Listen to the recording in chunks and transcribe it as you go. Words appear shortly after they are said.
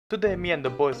Today me and the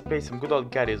boys play some good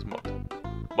old Garry's mod.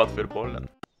 But we're ballin'.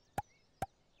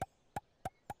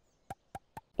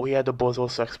 Oh yeah, the balls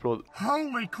also explode.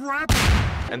 Holy crap!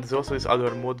 And there's also this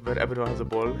other mode where everyone has a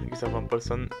ball except one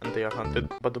person and they are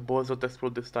hunted. But the balls don't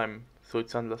explode this time, so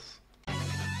it's endless.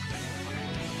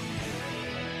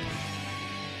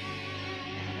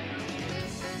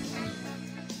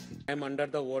 I'm under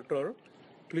the water.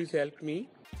 Please help me.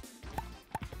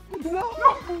 No!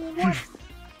 What?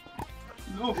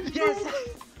 No! Yes!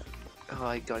 Oh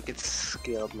my god, I get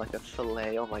skilled like a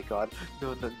fillet. Oh my god.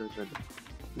 No. No.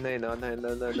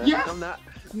 Yes! I'm not.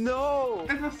 No!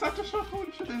 It was such a short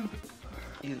holy shit.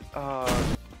 You, Oh.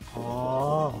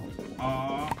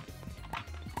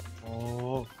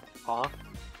 Huh?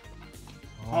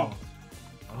 Oh. Oh.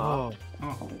 Oh.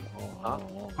 Huh?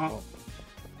 Oh.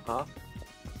 Huh?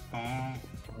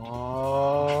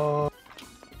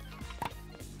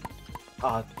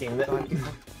 Oh, damn it.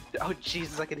 Oh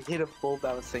Jesus, I can hit a ball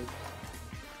bouncing.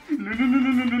 No,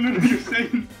 you're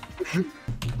saying.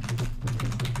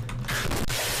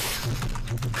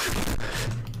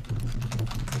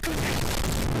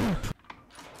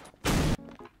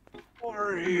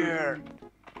 Over here!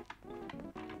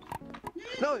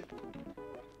 No!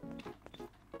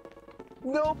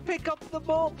 No, pick up the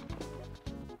ball!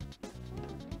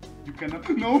 You cannot.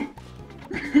 No!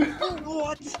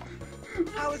 What?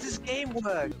 How does this game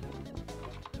work?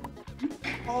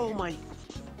 Oh my...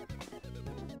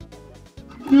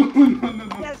 No.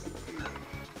 Yes!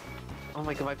 Oh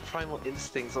my god, my primal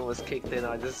instincts almost kicked in.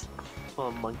 I just... Oh,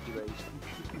 monkey rage.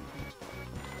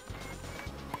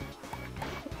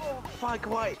 Oh fuck,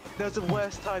 why? That was the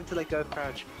worst time to let go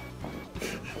crouch.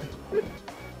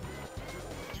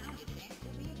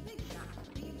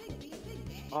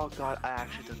 Oh god, I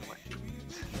actually didn't like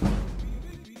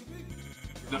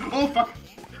Oh fuck!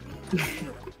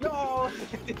 No!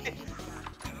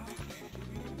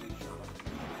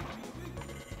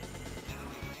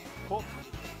 Oh.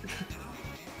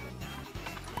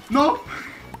 No!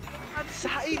 That's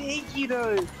how I hate you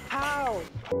though! How?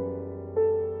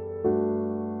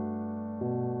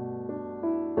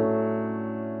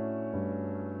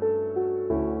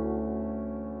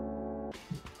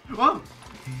 Oh!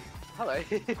 Hello.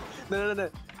 No. No,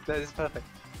 this is perfect.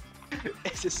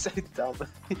 It's just so dumb.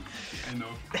 I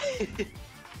know.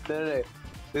 No.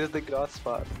 This is the grass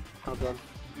spot. Hold on.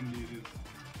 Indeed.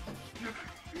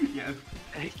 Yes.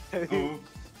 Oh. Oh.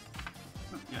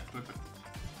 Yeah, perfect.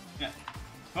 Yeah.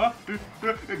 Huh?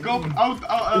 Go out,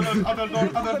 other door.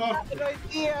 Good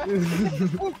idea!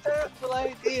 Terrible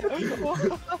idea!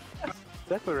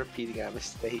 That we're repeating our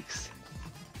mistakes.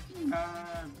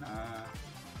 Nah.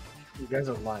 You guys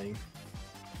are lying.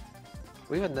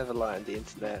 We would never lie on the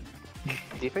internet.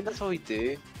 Do you think that's what we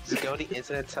do? Just go on the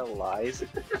internet and tell lies?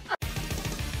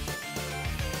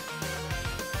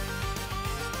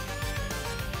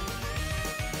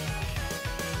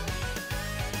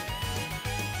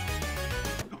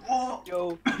 Oh!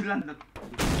 Yo! Landed.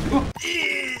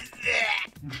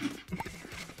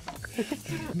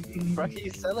 Bro,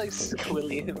 you sound like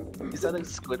Squilliam. You sound like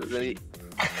Squid really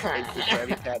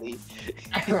very catty.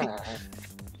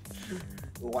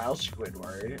 Wow,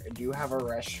 Squidward, do you have a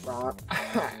restaurant?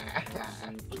 No!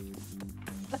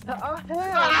 No.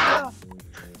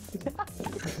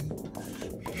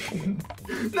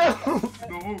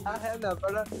 I have that,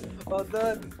 brother. Well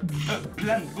done.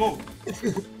 Plan, go.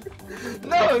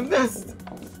 No, I missed!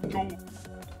 Go.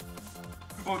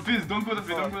 Oh, please, don't go that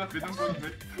way, don't go that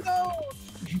way. No!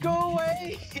 Go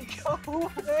away! Go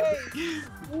away!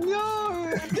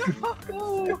 No!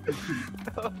 No!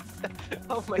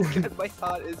 Oh my god, my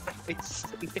heart is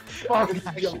racing. Fuck, I'm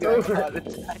actually go having for a it. heart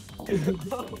attack.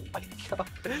 Oh my god.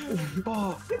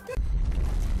 Oh.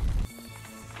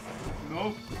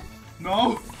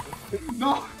 No.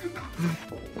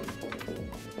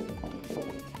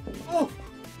 Oh!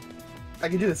 I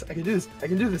can do this.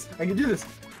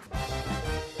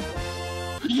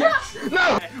 Yes!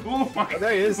 No! Oh fuck! Oh,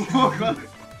 there he is. Oh god!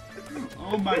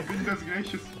 Oh my goodness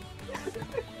gracious!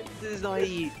 This is not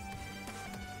eat.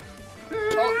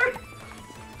 Oh.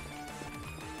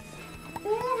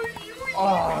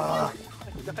 Oh!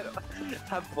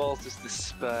 Have balls just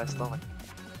dispersed. Oh my.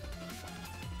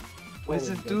 Where's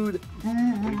this dude?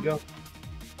 Where'd he go?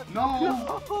 No!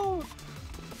 No!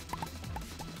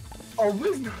 Oh,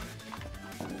 where's no?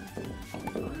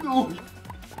 No!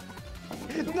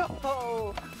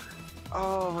 No!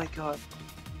 Oh my god.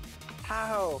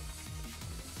 How?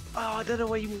 Oh, I don't know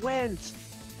where you went.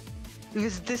 You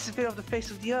just disappeared off the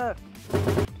face of the earth.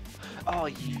 Oh,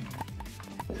 you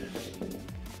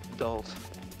dolt.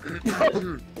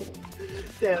 Damn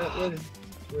it,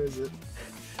 where is it?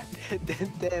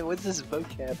 Dan, what's this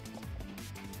vocab?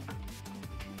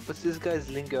 What's this guy's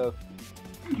lingo?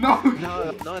 No! No,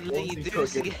 I'm not letting you do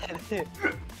this again. Down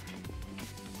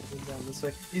this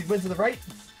way. He went to the right.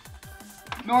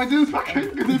 No, I didn't fucking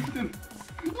grip him.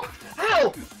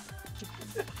 Ow!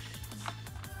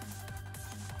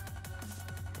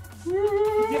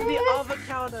 Give the other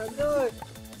counter, no!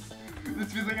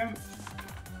 Let's use again.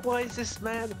 Why is this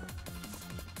man?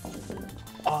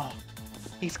 Oh,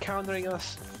 he's countering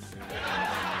us.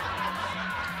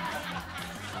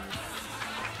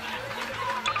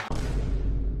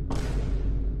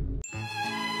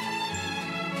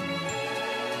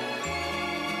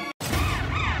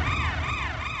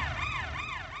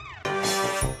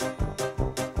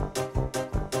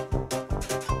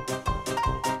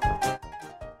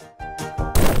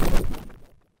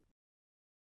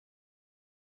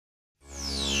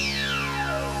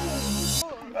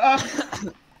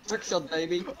 Trick shot,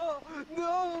 baby. Oh,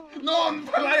 no! No, I'm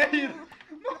flying!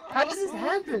 How does this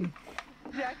happen?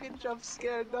 Jack and jump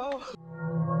scare, no!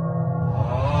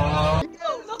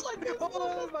 No, not like this.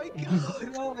 Oh my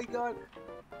god! Oh my god!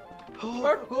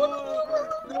 Oh,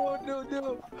 no, no,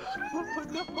 no! Oh,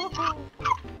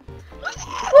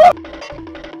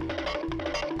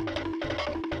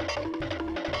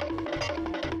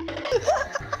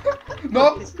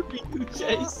 No!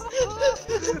 Chase.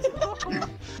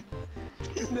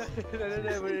 no,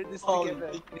 we're in this Oh,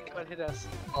 together. They can't hit us.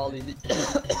 Ollie.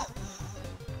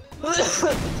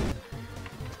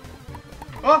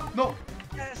 Oh, no!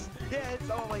 Yes! Yes!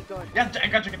 Oh my god! Yeah, I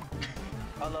got chicken.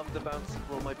 I love the bouncy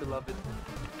ball, my beloved.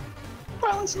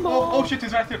 Bounce Oh shit,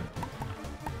 he's right here.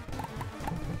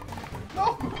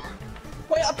 No!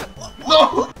 Way up.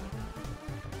 No!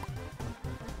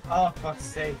 Oh, fuck's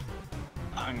sake.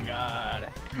 Oh god.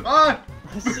 Ah!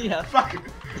 See ya. Fuck!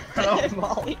 Hello? Hey,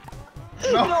 Molly. No.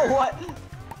 You know what?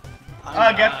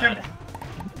 I got him!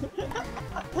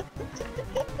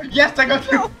 Yes, I got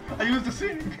him! I used the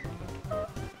sing!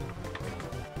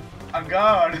 Oh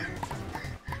god!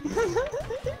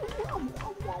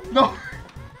 No!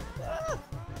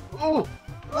 Oh!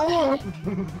 Oh!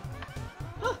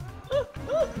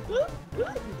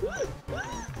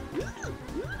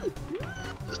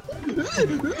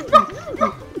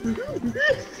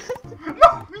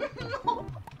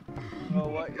 Oh,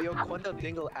 what? Yo, Quantum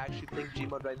Dingle actually playing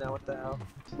Gmod right now, what the hell?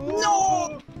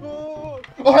 No! Oh!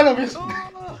 Oh, hello, miss!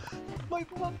 Oh! My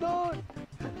blood, no!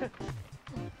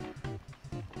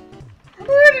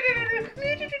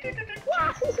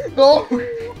 No!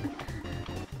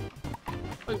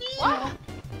 What?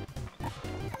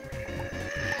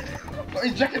 Oh,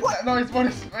 his jacket! No, his body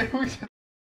is... Who is it?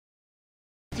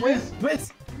 Twist!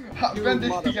 Twist! How You when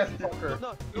did he get motherfucker.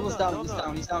 No, He was down, he's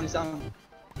down, he's down, he's down.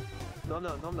 No,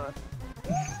 no, no, I'm not.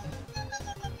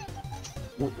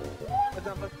 What's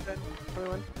up, my friend?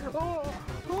 Everyone? Oh!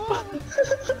 Oh!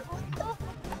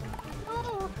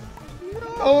 Oh!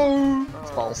 Oh!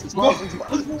 It's balls, it's No. balls, it's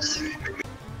balls.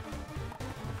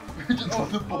 Just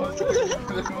off the ball.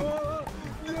 Oh!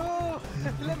 No!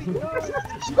 Let me go!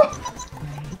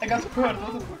 I got hurt,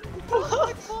 what the fuck?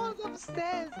 My phone's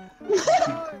upstairs!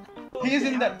 He is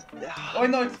in there! Oh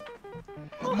no, it's...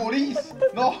 Maurice!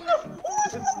 No!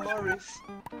 It's Morris.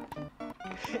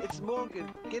 It's Morgan.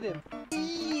 Get him.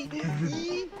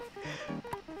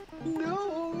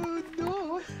 No, no,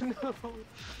 no.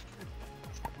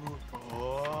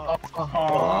 Oh.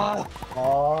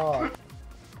 Oh.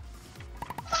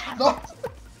 No!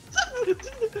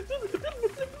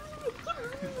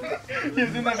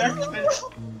 He's in the next stage.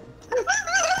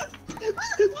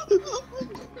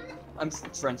 I'm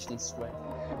drenched in sweat.